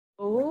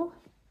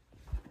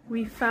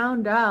We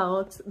found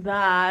out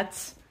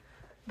that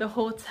the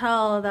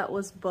hotel that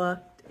was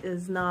booked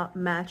is not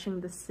matching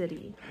the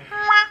city.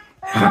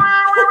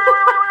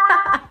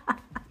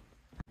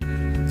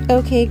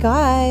 Okay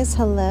guys,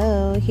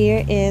 hello.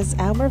 Here is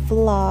our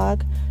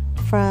vlog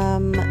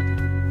from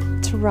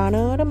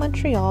Toronto to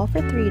Montreal for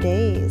 3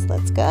 days.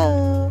 Let's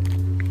go.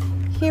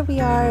 Here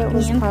we are. It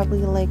was probably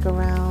like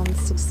around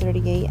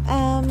 6:30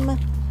 a.m.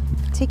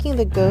 Taking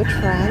the GO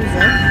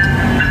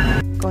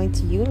Transit, going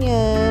to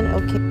Union.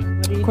 Okay.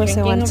 Of course,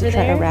 I wanted to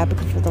try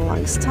Arabica for the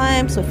longest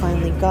time, so I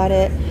finally got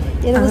it.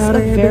 It was a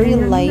very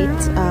light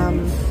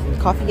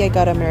coffee. I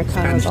got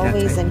Americano as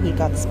always, and he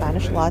got the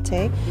Spanish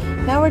latte.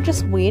 Now we're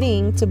just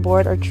waiting to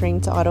board our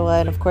train to Ottawa,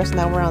 and of course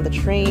now we're on the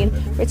train.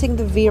 We're taking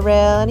the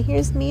V-Rail, and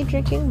here's me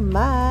drinking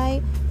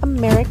my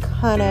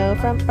Americano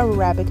from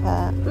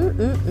Arabica.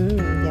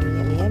 Yummy,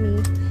 yummy,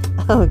 yummy.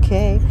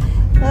 Okay.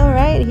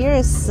 Alright, here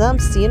is some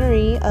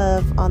scenery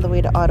of on the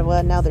way to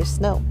Ottawa. Now there's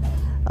snow.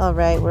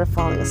 Alright, we're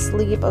falling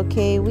asleep.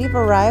 Okay, we've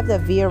arrived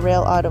at Via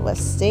Rail Ottawa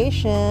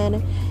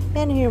Station.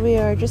 And here we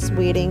are just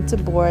waiting to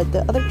board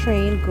the other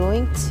train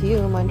going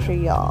to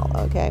Montreal.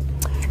 Okay,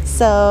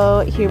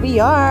 so here we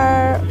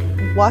are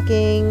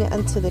walking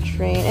into the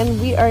train.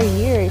 And we are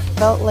here. It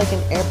felt like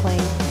an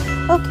airplane.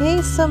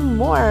 Okay, some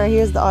more.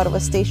 Here's the Ottawa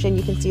Station.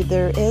 You can see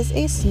there is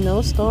a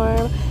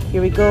snowstorm.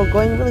 Here we go,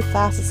 going really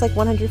fast. It's like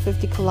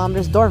 150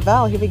 kilometers.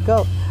 Dorval, here we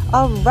go.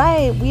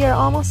 Alright, we are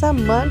almost at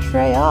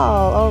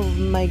Montreal. Oh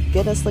my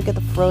goodness, look at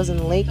the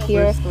frozen lake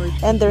here.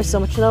 And there's so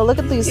much snow. Look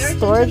at these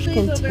storage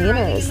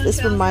containers.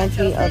 This reminds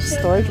me of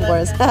Storage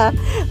Wars.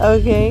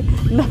 Okay,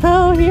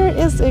 now here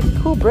is a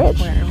cool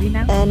bridge. Where are we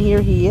now? And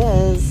here he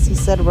is. He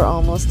said we're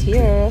almost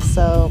here.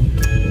 So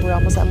we're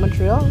almost at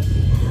Montreal.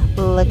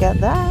 Look at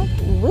that.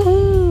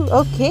 Woohoo!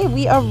 Okay,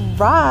 we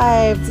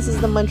arrived. This is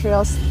the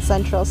Montreal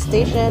Central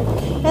Station.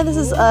 And this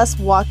is us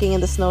walking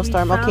in the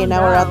snowstorm. Okay,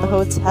 now we're at the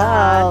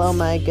hotel. Oh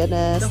my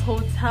goodness. The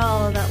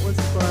hotel that was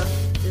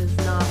booked is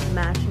not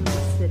matching the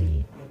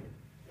city.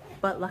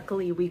 But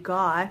luckily we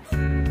got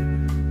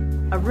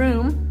a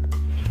room.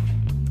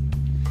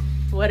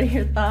 What are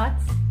your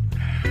thoughts?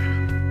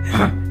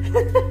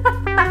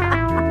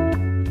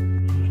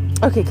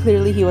 Okay,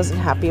 clearly he wasn't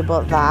happy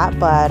about that,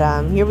 but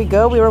here we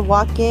go. We were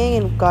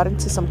walking and got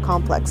into some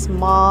complex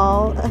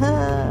mall.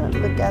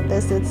 Look at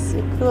this, it's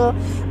so cool.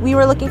 We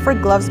were looking for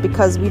gloves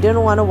because we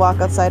didn't want to walk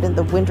outside in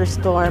the winter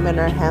storm and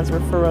our hands were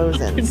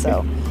frozen.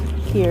 So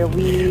here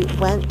we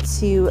went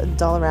to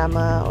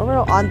Dollarama, or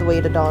we're on the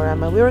way to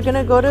Dollarama. We were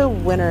gonna go to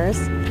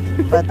Winners,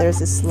 but there's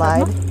a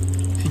slide.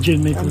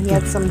 He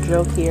had some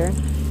joke here.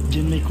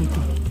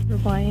 We're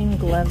buying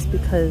gloves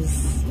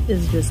because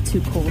it's just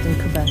too cold in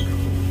Quebec.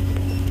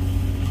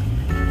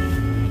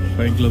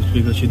 Buying gloves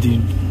because you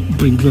didn't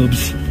bring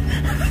gloves.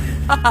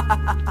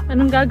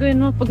 Anong gagawin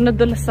mo pag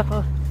nadulas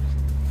ako?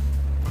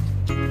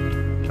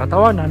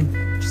 Tatawanan.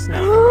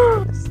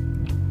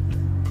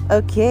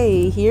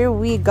 Okay, here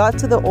we got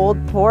to the old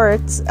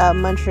port at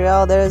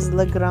Montreal. There's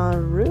Le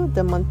Grand Rue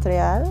de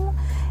Montreal.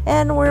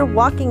 And we're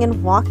walking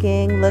and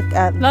walking. Look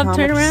at how much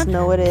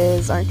snow it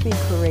is. Aren't we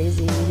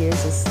crazy? Here's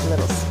this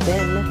little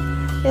spin.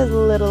 Here's a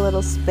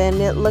little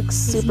spin. It looks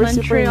super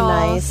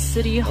nice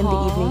City in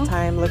Hall. the evening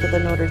time. Look at the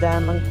Notre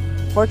Dame.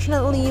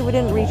 Unfortunately, we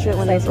didn't reach it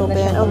when it was open.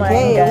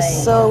 Okay, it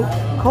was so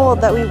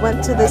cold that we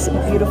went to this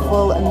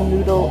beautiful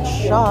noodle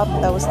shop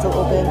that was still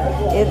open.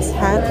 It's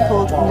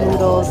hand-pulled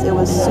noodles. It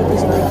was super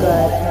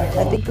good.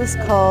 I think it was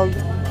called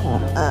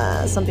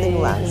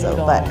something Lanzo,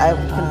 but I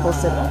can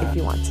post it if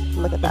you want.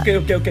 Look at that.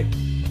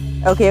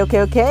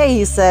 Okay,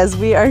 he says.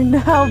 We are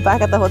now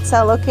back at the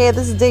hotel. Okay,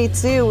 this is day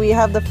 2. We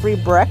have the free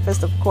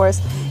breakfast, of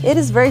course. It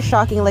is very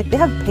shocking. Like, they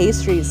have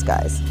pastries,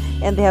 guys.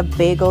 And they have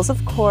bagels, of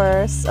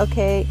course.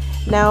 Okay,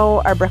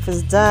 now our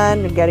breakfast is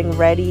done. We're getting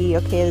ready.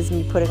 Okay, this is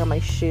me putting on my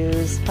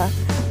shoes.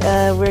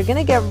 We're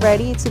gonna get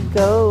ready to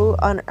go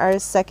on our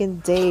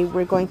second day.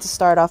 We're going to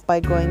start off by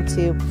going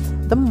to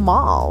the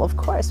mall. Of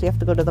course, we have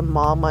to go to the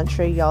mall,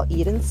 Montreal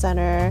Eden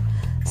Center.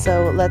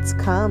 So let's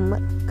come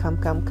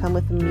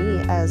with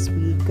me as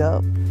we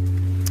go.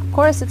 Of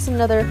course, it's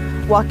another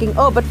walking.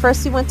 Oh, but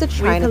first we went to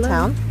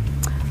Chinatown.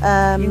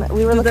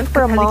 We were looking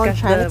for a mall in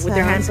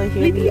Chinatown, so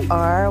here we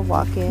are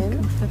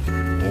walking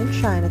in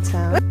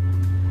Chinatown.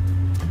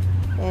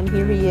 And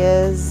here he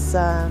is,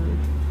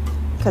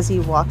 because he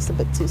walks a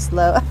bit too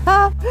slow.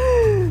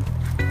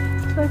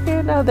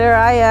 Okay, now there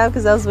I am,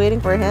 because I was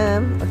waiting for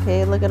him.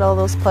 Okay, look at all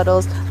those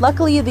puddles.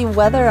 Luckily, the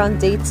weather on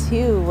day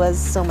 2 was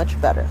so much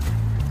better.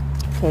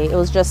 Okay, it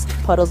was just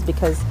puddles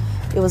because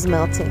it was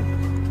melting.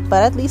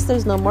 But at least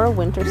there's no more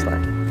winter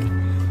storm.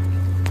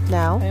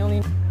 Now,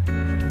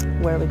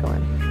 where are we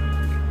going?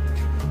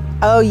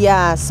 Oh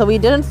yeah, so we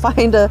didn't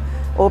find a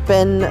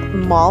open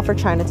mall for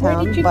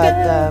Chinatown,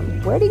 but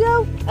where'd he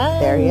go?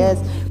 There he is.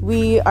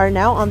 We are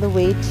now on the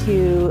way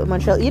to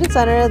Montreal Eden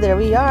Center. There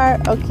we are.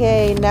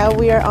 Okay, now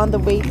we are on the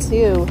way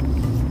to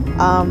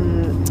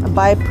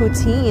buy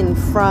poutine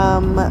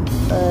from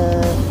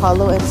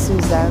Paulo and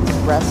Suzanne's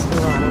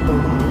restaurant, I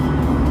believe.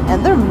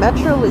 And their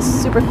metro is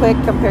super quick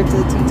compared to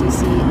the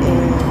TTC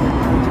in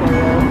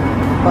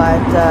Ontario.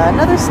 But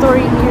another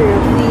story here,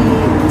 we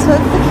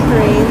took the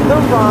train the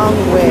wrong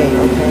way,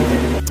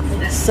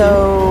 okay?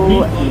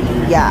 So,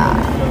 yeah.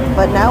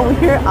 But now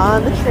we're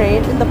on the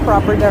train in the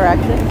proper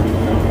direction.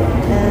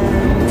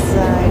 And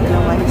I don't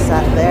know why he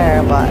sat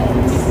there, but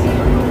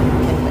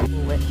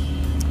anyway.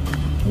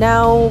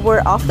 Now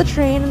we're off the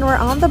train and we're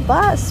on the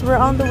bus. We're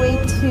on the way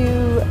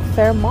to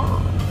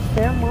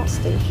Fairmont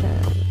Station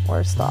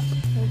or stop.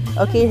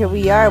 Okay, here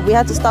we are. We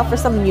had to stop for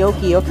some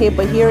gnocchi, okay,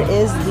 but here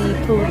is the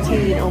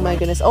poutine. Oh my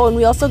goodness. Oh, and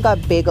we also got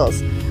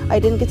bagels. I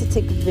didn't get to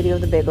take a video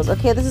of the bagels.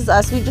 Okay, this is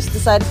us. We just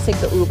decided to take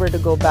the Uber to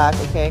go back,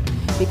 okay,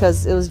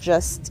 because it was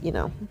just, you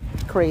know,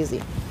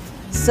 crazy.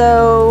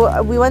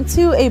 So we went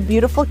to a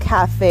beautiful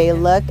cafe.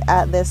 Look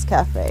at this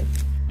cafe.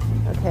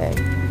 Okay,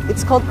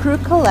 it's called Crew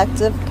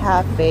Collective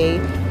Cafe.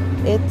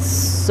 It's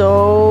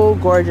so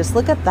gorgeous.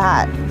 Look at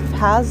that. It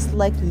has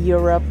like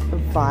Europe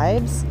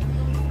vibes.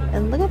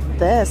 And look at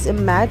this.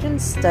 Imagine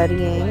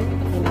studying,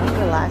 you know,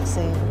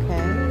 relaxing,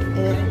 okay?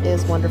 It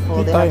is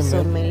wonderful. They have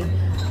so many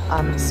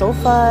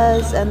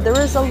sofas, and there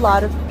is a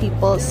lot of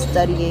people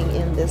studying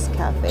in this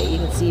cafe. You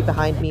can see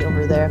behind me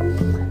over there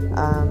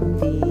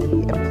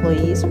the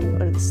employees or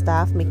the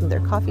staff making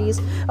their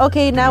coffees.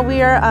 Okay, now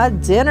we are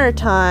at dinner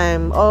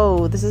time.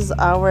 Oh, this is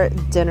our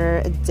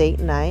dinner date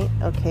night,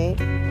 okay?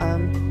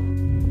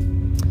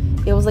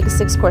 It was like a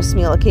 6-course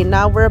meal. Okay,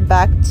 now we're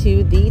back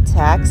to the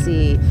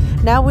taxi.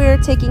 Now we're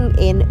taking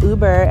an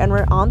Uber and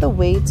we're on the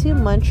way to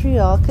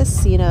Montreal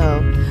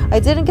Casino. I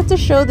didn't get to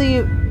show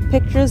the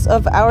pictures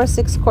of our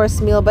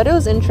 6-course meal, but it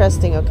was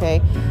interesting,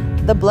 okay?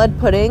 The blood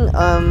pudding,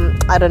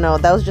 I don't know,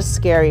 that was just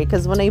scary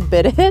because when I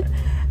bit it,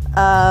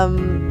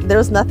 there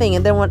was nothing,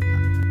 and then when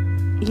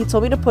he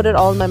told me to put it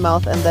all in my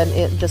mouth and then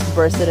it just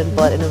bursted in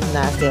blood and it was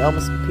nasty. I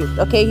almost puked.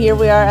 Okay, here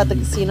we are at the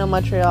Casino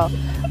Montreal.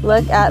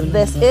 Look at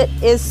this. It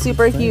is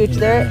super huge.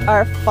 There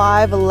are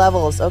 5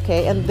 levels,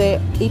 okay, and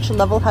each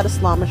level had a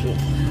slot machine.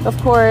 Of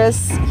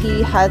course,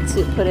 he had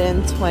to put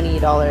in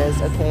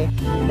 $20, okay.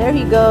 There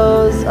he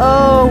goes.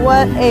 Oh,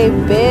 what a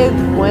big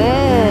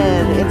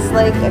win. It's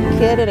like a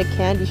kid at a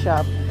candy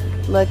shop.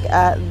 Look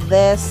at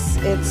this.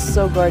 It's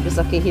so gorgeous.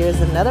 Okay, here's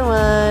another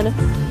one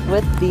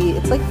with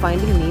it's like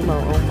Finding Nemo.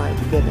 Oh my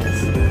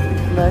goodness.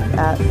 Look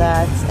at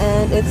that.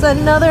 And it's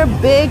another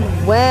big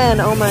win.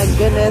 Oh my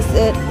goodness.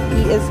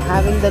 He is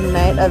having the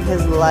night of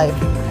his life.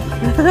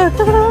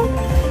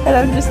 And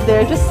I'm just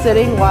there, just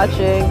sitting,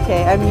 watching.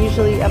 Okay, I'm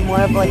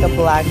more of like a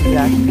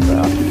blackjack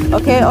girl.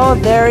 Okay, oh,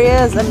 there he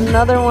is.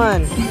 Another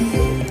one.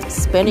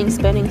 Spinning.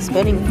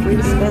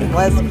 Free spin.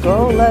 Let's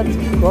go. Let's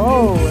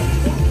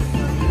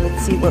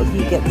see what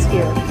he gets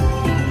here.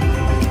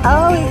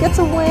 Oh, he gets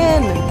a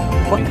win.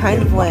 What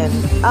kind of win?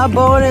 A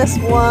bonus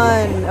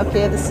one.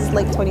 Okay, this is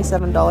like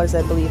 $27,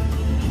 I believe.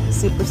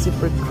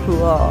 Super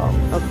cool.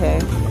 Okay,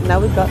 now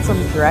we've got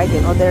some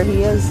dragon. Oh, there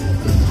he is.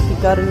 He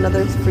got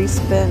another free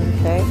spin.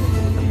 Okay,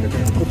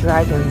 the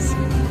dragons.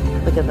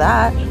 Look at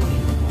that.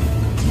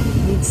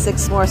 Need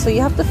 6 more, so you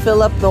have to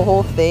fill up the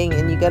whole thing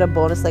and you get a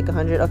bonus like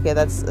 100. Okay,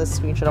 that's a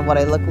screenshot of what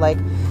I look like.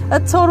 A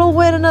total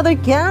win, another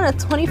again at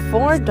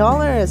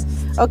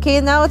 $24.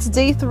 Okay, now it's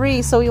day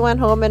 3, so we went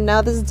home and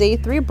now this is day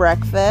 3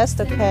 breakfast.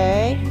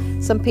 Okay,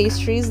 some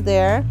pastries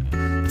there,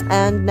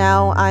 and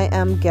now I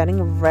am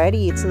getting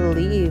ready to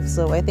leave.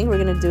 So I think we're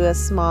gonna do a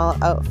small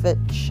outfit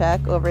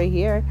check over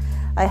here.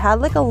 I had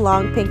like a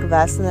long pink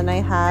vest, and then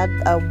I had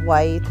a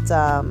white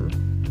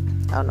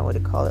I don't know what to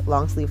call it,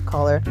 long sleeve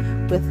collar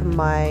with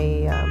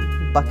my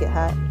bucket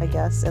hat, I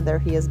guess. And there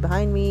he is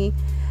behind me.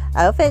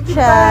 Outfit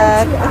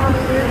check.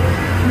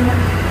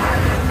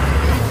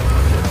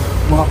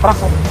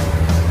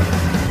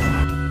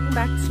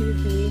 Back to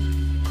the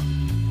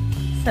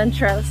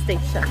Central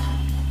Station.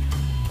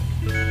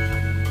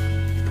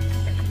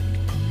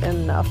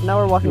 Enough. Now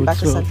we're walking back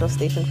to Central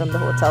Station from the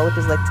hotel, which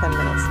is like 10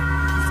 minutes.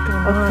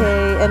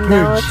 Okay, and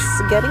now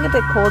it's getting a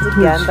bit cold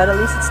again, but at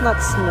least it's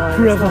not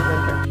snowing. It's not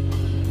winter.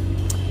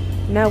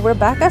 Now we're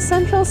back at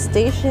Central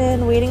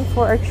Station waiting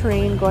for our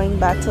train going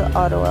back to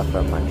Ottawa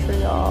from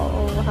Montreal.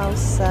 Oh, how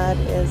sad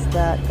is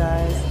that,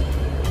 guys?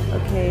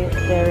 Okay,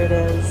 there it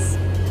is.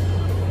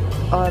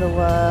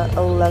 Ottawa,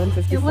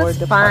 11:54 It was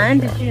departure. fun.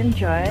 Did you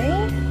enjoy?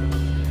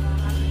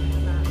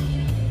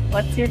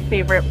 What's your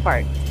favorite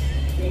part?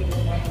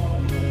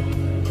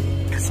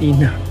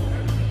 Casino.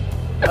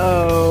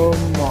 Oh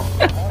my.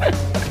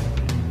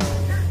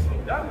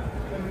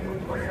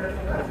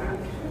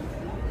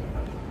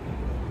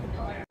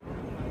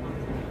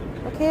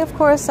 Okay, of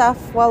course,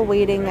 while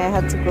waiting, I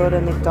had to go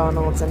to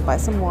McDonald's and buy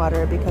some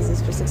water because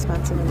it's just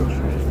expensive in the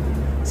train.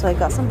 So I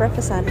got some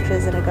breakfast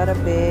sandwiches and I got a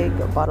big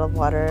bottle of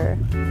water.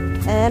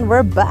 And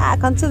we're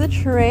back onto the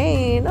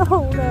train.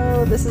 Oh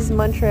no, this is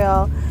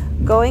Montreal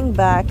going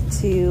back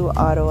to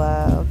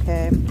Ottawa.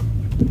 Okay,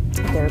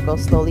 there it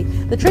goes slowly.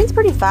 The train's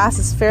pretty fast.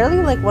 It's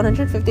fairly like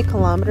 150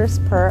 kilometers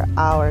per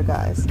hour,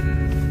 guys.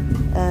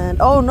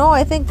 And oh no,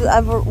 I think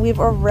we've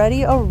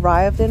already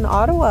arrived in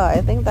Ottawa.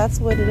 I think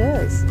that's what it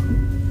is.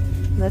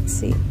 Let's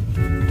see.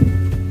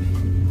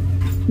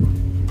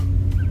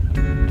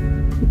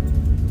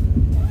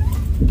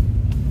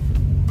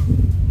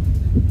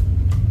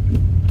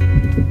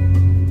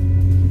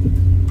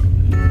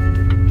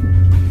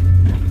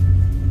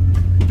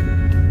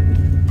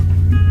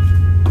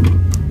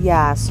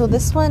 Yeah, so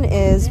this one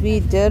is,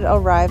 we did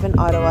arrive in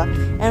Ottawa,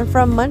 and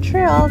from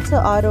Montreal to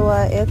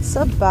Ottawa, it's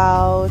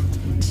about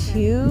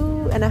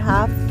 2.5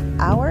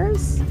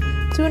 hours?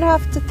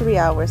 2.5 to 3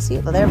 hours.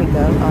 See, there we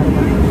go,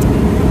 Ottawa.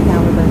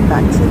 Now we're going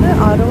back to the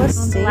Ottawa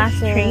station. The last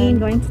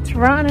train going to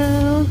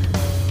Toronto.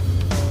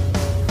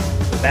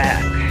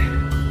 Back.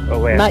 Oh,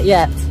 wait. Not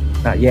yet.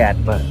 Not yet,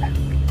 but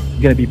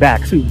gonna be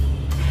back soon.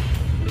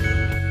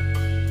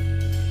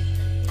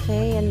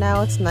 Okay, and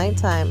now it's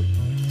nighttime.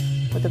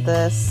 Look at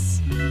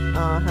this.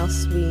 Oh, how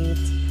sweet.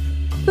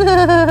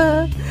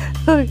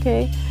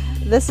 Okay,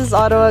 this is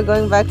Ottawa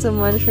going back to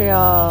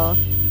Montreal.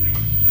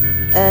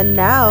 And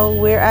now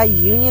we're at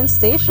Union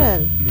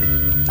Station.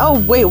 Oh,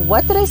 wait,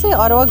 what did I say?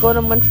 Ottawa going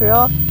to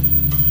Montreal?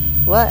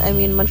 What? I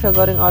mean, Montreal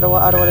going to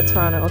Ottawa, Ottawa to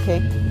Toronto. Okay.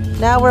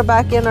 Now we're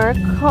back in our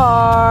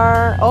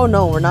car. Oh,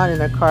 no, we're not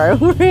in our car.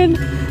 We're in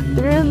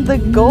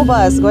the GO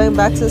bus going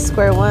back to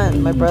square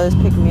one. My brother's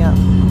picking me up.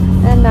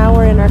 And now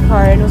we're in our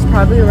car, and it was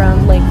probably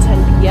around like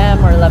 10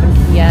 p.m. or 11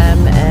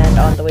 p.m. and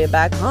on the way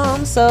back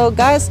home. So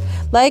guys,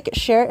 like,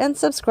 share, and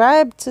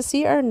subscribe to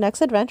see our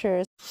next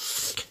adventures.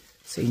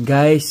 So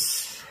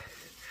guys,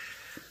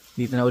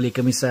 dito na uli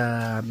kami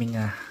sa aming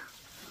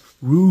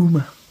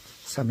room,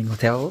 sa aming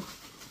hotel.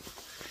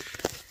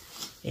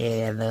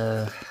 And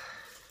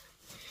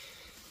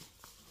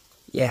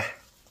yeah,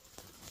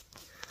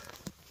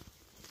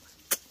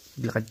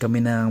 lakad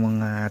kami ng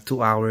mga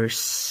 2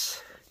 hours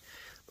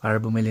para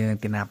bumili ng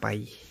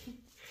tinapay.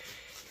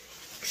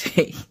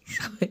 Kasi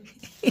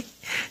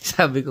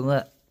sabi ko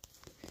nga,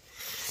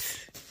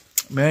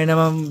 mayroon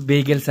naman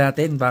bagel sa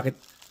atin, bakit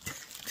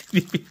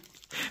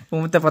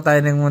pumunta pa tayo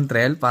ng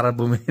Montreal para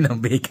bumili ng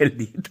bagel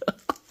dito?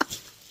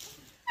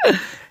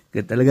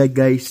 Good talaga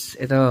guys.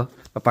 Ito,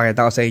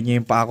 papakita ko sa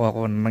inyo yung paa ko,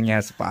 kung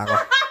nangyari sa paa ko.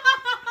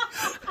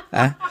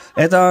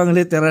 Ito ang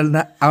literal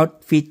na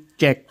outfit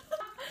check.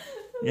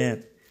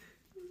 Yan.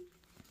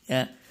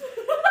 Yan.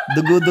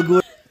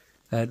 Dugo-dugo.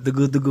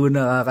 Dugo-dugo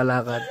na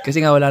kakalakad.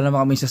 Kasi nga wala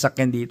naman kami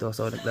sasakyan dito.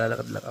 So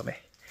naglalakad lang kami.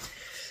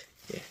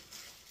 Okay.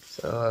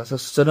 So sa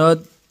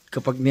susunod,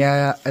 kapag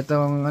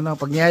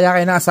pag niyaya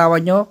kayo ng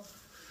asawa nyo,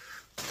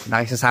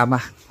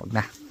 nakisasama. Huwag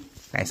na.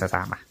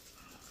 Nakisasama.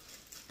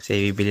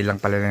 Kasi bibili lang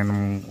pala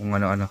ng kung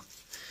ano-ano.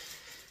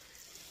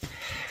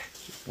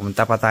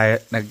 Pumunta pa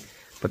tayo,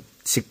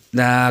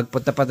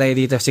 nagpunta pa tayo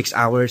dito 6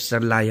 hours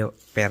ng layo.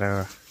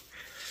 Pero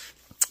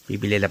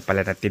bibili lang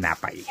pala ng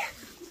tinapay.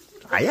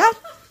 Ayan.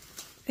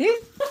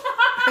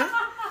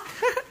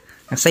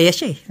 Ang saya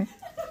siya eh.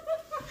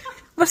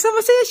 Basta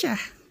masaya siya.